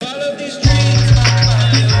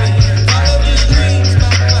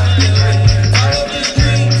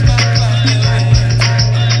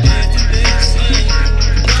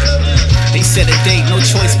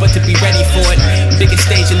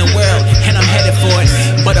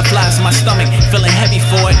my stomach, feeling heavy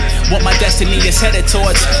for it. What my destiny is headed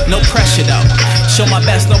towards, no pressure though. Show my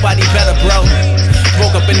best, nobody better, bro.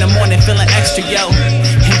 Woke up in the morning feeling extra, yo.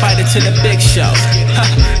 Invited to the big show.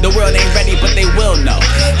 The world ain't ready, but they will know.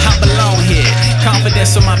 I belong here,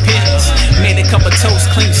 confidence on my peers. Made a couple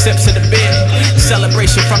toasts, clean sips of the beer.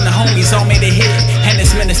 Celebration from the homies, all made a hit. And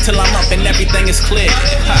it's minutes till I'm up and everything is clear.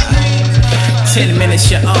 10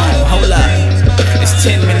 minutes your own, hold up. It's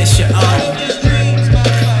 10 minutes your own.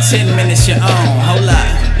 10 minutes your own, hold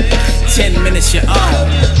up. 10 minutes your own.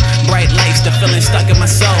 Bright lights, the feeling stuck in my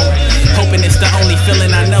soul. Hoping it's the only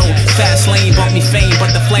feeling I know. Fast lane brought me fame,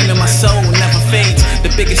 but the flame in my soul never fades.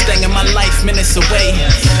 The biggest thing in my life, minutes away.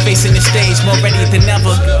 Facing the stage, more ready than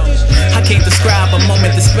ever. I can't describe a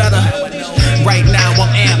moment that's better. Right now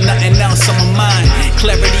I'm amped, nothing else on my mind.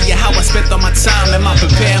 Clarity of how I spent all my time. Am I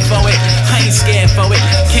prepared for it? I ain't scared for it.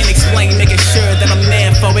 Can't explain, making sure that I'm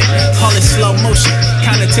there for it. All in slow motion,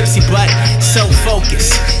 kinda tipsy but so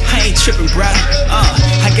focused. I ain't tripping, bruh.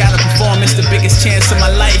 I gotta perform, it's the biggest chance of my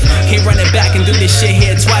life. Can't run it back and do this shit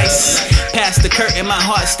here twice. Past the curtain, my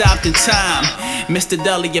heart stopped in time. Mr.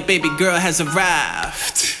 Dully, your baby girl has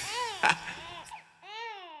arrived.